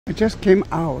I just came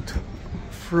out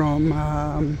from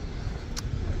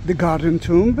the Garden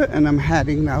Tomb, and I'm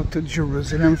heading now to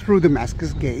Jerusalem through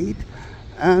Damascus Gate.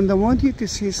 And I want you to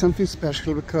see something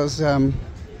special because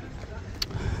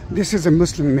this is a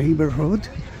Muslim neighborhood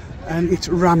and it's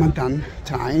Ramadan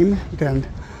time. Then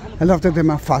a lot of them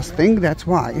are fasting. That's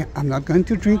why I'm not going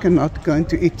to drink and not going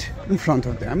to eat in front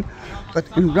of them. But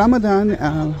in Ramadan,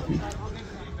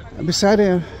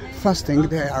 beside fasting,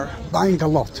 they are buying a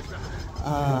lot.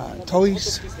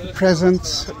 Toys,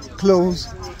 presents, clothes,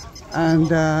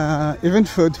 and even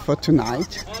food for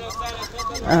tonight.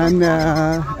 And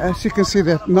as you can see,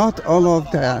 that not all of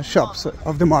the shops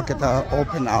of the market are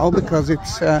open now because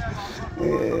it's they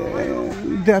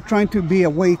are trying to be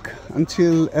awake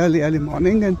until early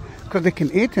morning, and because they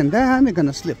can eat and then they're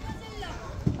gonna sleep.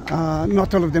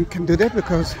 Not all of them can do that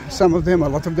because a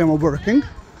lot of them are working.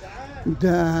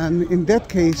 Then in that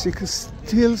case, you can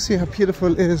still see how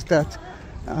beautiful is that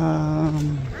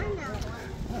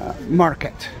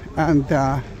market. And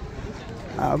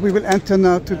we will enter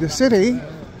now to the city,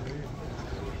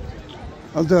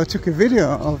 although I took a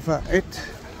video of it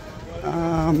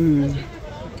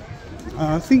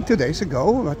I think 2 days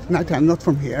ago, but night I'm not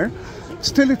from here.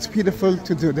 Still, it's beautiful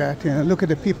to do that. You know, look at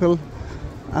the people.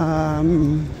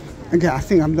 Again, I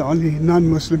think I'm the only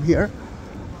non-Muslim here.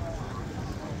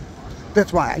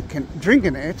 That's why I can drink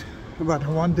in it, but I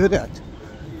won't do that.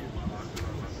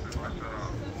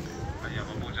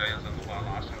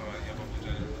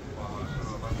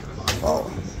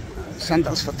 Oh,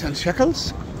 sandals for 10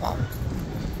 shekels. Wow.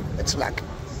 It's like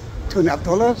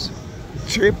 $2.5.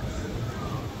 Cheap.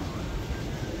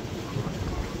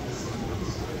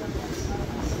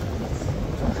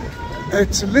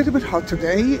 It's a little bit hot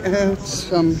today. It's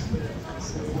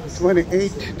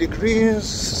 28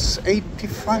 degrees,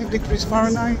 85 degrees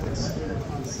Fahrenheit.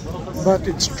 But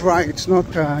it's dry, it's not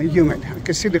humid. You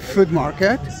can see the food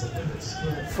market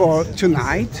for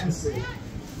tonight.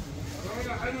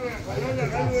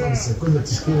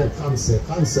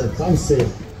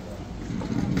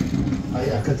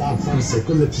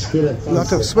 A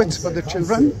lot of sweets for the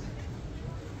children.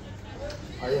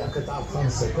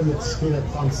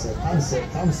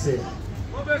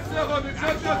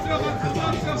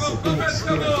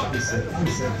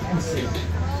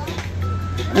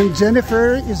 And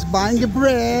Jennifer is buying the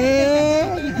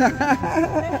bread.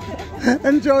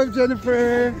 Enjoy,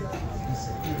 Jennifer.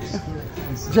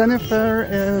 Jennifer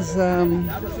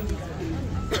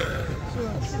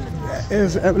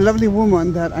is a lovely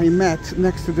woman that I met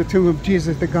next to the tomb of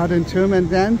Jesus, the Garden Tomb, and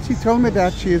then she told me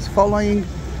that she is following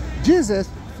Jesus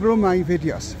through my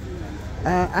videos.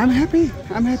 I'm happy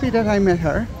that I met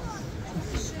her.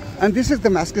 And this is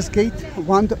Damascus Gate,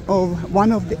 one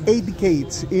of the 8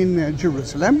 gates in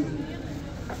Jerusalem.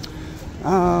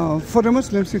 For the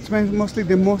Muslims, it's mostly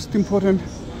the most important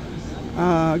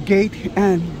gate,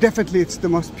 and definitely it's the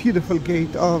most beautiful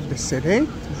gate of the city.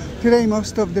 Today,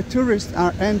 most of the tourists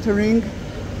are entering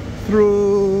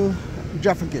through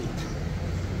Jaffa Gate.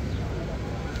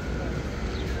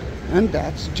 And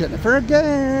that's Jennifer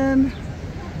again.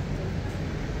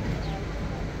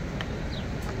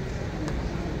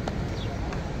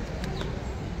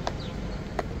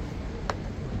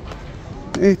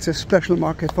 It's a special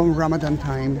market for Ramadan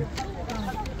time.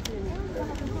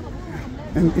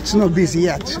 And it's not busy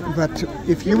yet, but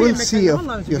if you will see,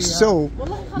 you saw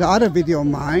the other video of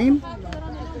mine,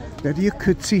 that you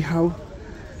could see how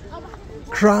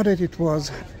crowded it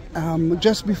was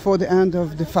just before the end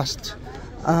of the fast.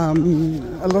 A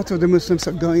lot of the Muslims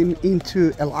are going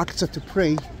into Al-Aqsa to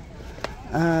pray,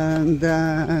 and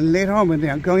later on when they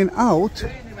are going out,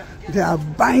 they are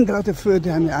buying a lot of food,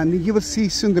 and you will see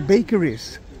soon the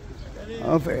bakeries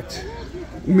of it.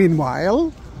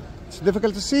 Meanwhile, it's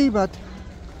difficult to see, but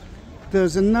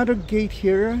there's another gate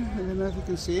here. I don't know if you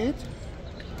can see it.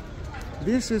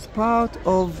 This is part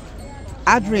of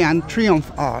Adrian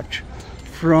Triumph Arch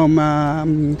from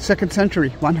 2nd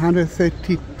century,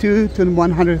 132 to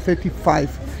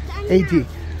 135 AD.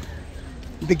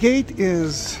 The gate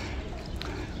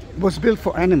was built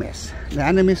for enemies. The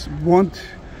enemies won't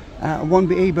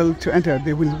be able to enter.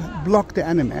 They will block the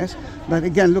enemies. But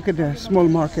again, look at the small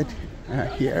market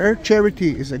here.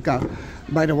 Charity is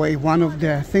by the way, one of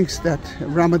the things that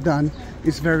Ramadan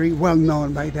is very well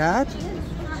known by that.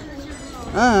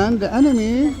 And the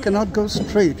enemy cannot go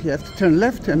straight. You have to turn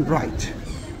left and right.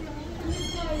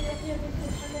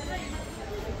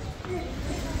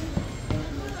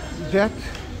 That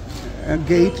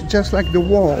gate, just like the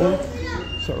wall,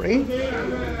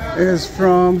 is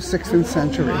from 16th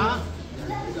century.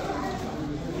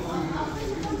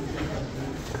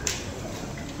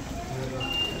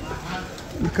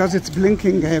 because it's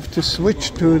blinking, I have to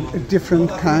switch to a different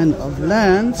kind of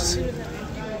lens.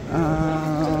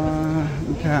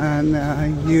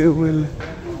 Then you will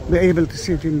be able to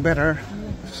see it in better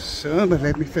soon. But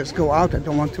let me first go out. I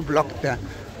don't want to block the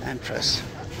entrance.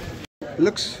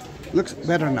 Looks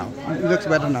better now. It looks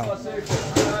better now.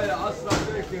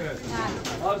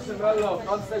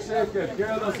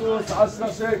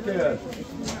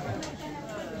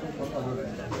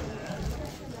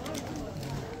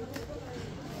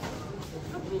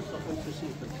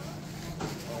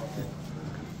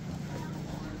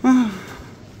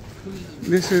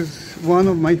 This is one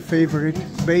of my favorite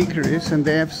bakeries, and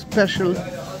they have special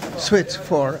sweets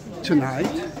for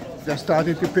tonight. They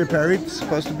started to prepare it. It's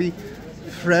supposed to be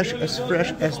fresh as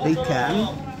they can.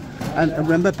 And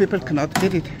remember, people cannot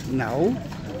eat it now,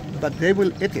 but they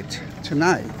will eat it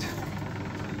tonight.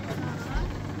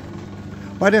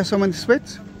 Why there are so many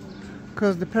sweets?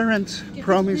 Because the parents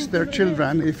promised their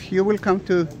children, if you will come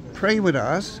to pray with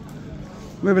us,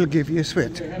 we will give you a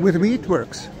sweet. With me it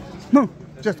works. No,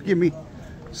 just give me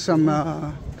some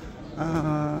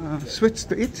sweets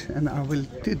to eat, and I will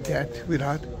do that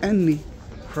without any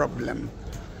problem.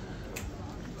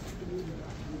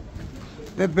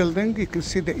 That building, you can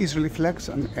see the Israeli flags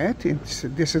on it.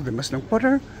 This is the Muslim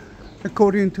Quarter.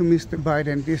 According to Mr.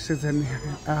 Biden, this is an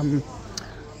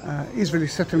Israeli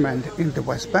settlement in the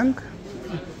West Bank,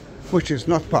 which is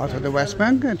not part of the West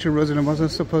Bank. And Jerusalem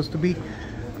wasn't supposed to be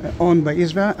owned by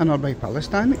Israel and not by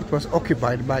Palestine. It was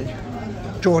occupied by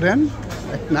Jordan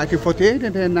at 1948,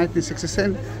 and then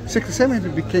 1967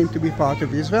 it became to be part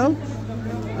of Israel.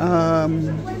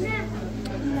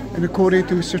 And according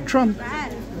to Mr. Trump,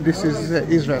 this is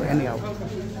Israel anyhow.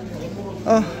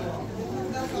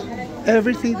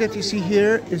 Everything that you see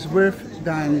here is worth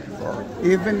dying for.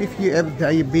 Even if you have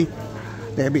diabetes,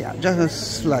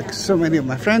 just like so many of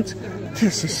my friends,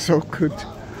 this is so good.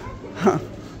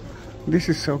 This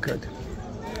is so good.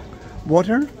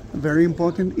 Water, a very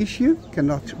important issue.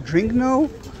 Cannot drink now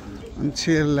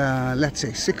until let's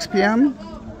say 6 p.m.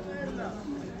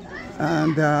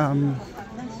 And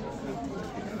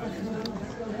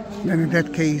then in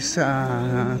that case,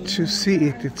 to see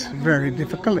it, it's very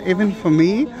difficult. Even for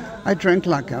me, I drank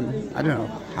like, I don't know,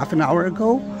 half an hour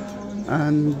ago.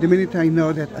 And the minute I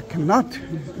know that I cannot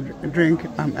drink,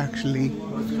 I'm actually,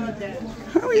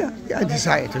 I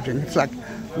desire to drink. It's like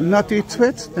not to eat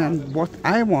sweets, then what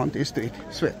I want is to eat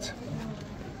sweets.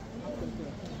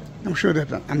 I'm sure that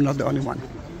I'm not the only one.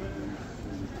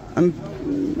 And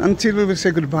until we will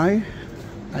say goodbye,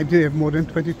 I do have more than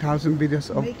 20,000 videos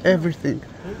of everything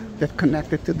that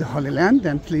connected to the Holy Land.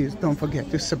 And please don't forget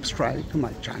to subscribe to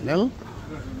my channel.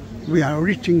 We are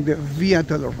reaching the Via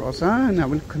Dolorosa, and I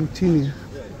will continue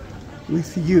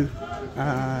with you.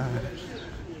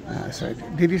 So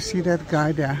did you see that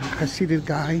guy, the Hasidic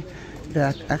guy,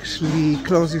 that actually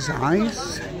closed his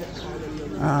eyes?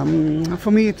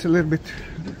 For me, it's a little bit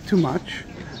too much.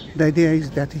 The idea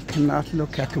is that he cannot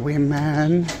look at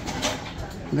women.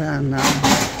 Then,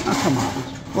 come on,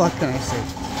 what can I say?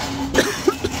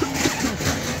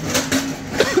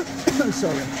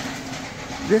 Sorry.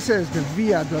 This is the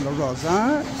Via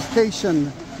Dolorosa.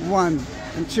 Station 1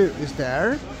 and 2 is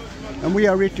there. And we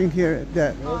are reaching here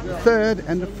the 3rd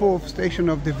and the 4th station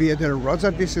of the Via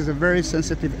Dolorosa. This is a very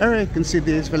sensitive area. You can see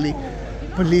the Israeli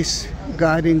police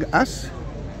guarding us.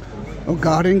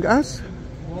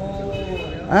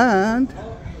 And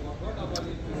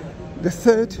the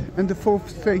 3rd and the 4th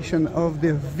station of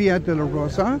the Via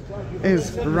Dolorosa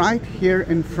is right here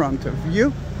in front of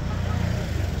you.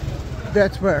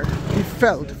 That's where he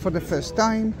fell for the first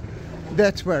time.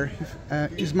 That's where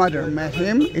his mother met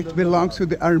him. It belongs to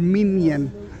the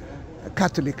Armenian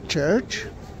Catholic Church.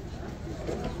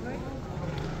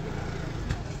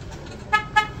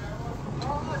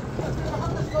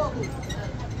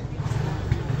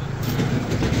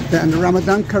 Then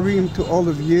Ramadan Kareem to all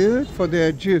of you. For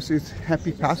the Jews, it's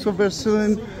Happy Passover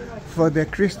soon. For the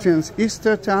Christians,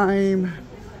 Easter time.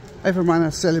 Everyone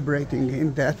is celebrating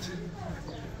in that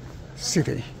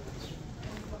city.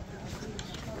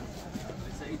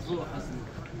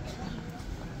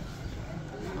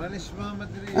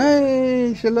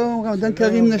 היי, שלום, רמדאן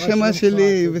קרים נשמה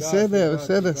שלי,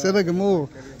 בסדר גמור.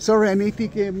 סורי, אני הייתי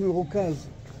כמרוכז.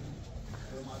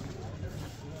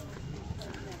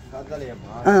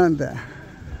 And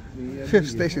fifth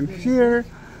station here.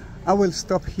 I will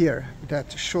stop here,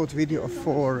 that short video of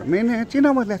 4 minutes. You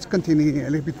know what, let's continue a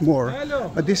little bit more.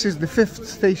 But this is the 5th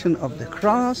station of the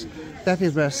cross. That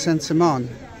is where Saint Simon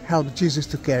helped Jesus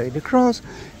to carry the cross.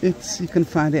 You can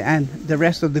find it, and the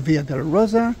rest of the Via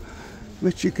Dolorosa,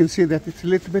 which you can see that it's a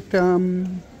little bit, I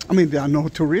mean, there are no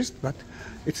tourists, but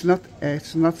it's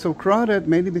not so crowded,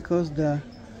 mainly because the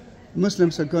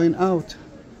Muslims are going out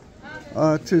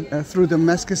through the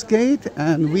Damascus Gate,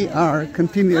 and we are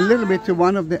continuing a little bit to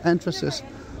one of the entrances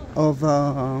of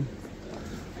the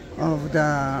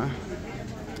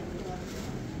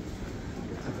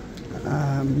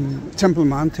Temple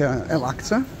Mount,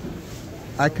 Al-Aqsa.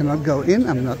 I cannot go in,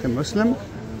 I'm not a Muslim.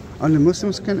 Only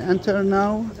Muslims can enter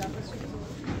now.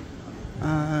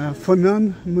 For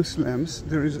non-Muslims,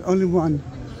 there is only one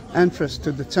entrance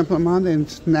to the Temple Mount, and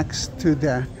it's next to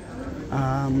the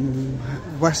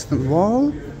Western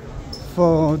Wall.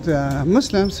 For the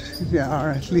Muslims, there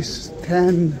are at least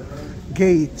 10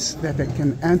 gates that they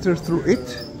can enter through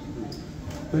it.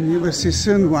 And you will see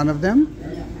soon one of them.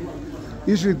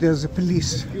 Usually there's a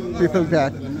police, people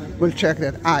that will check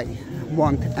that I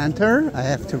won't enter. I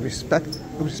have to respect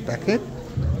it.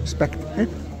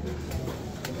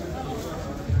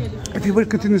 If you will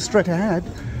continue straight ahead,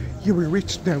 you will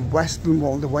reach the Western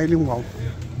Wall, the Wailing Wall.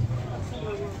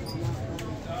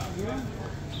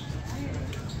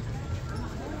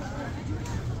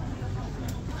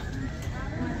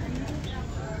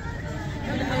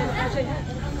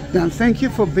 Now, thank you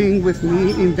for being with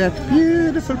me in that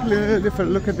beautiful,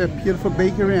 look at that beautiful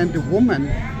bakery and the woman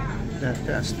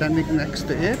that standing next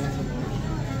to it.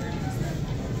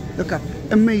 Look how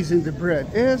amazing the bread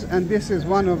is, and this is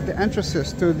one of the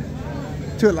entrances to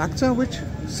Al-Aqsa, which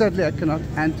sadly I cannot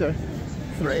enter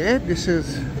through it. This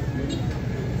is,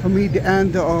 for me, the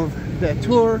end of the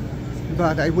tour,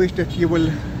 but I wish that you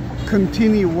will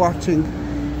continue watching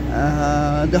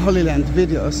the Holy Land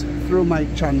videos through my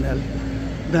channel.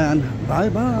 Then bye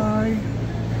bye.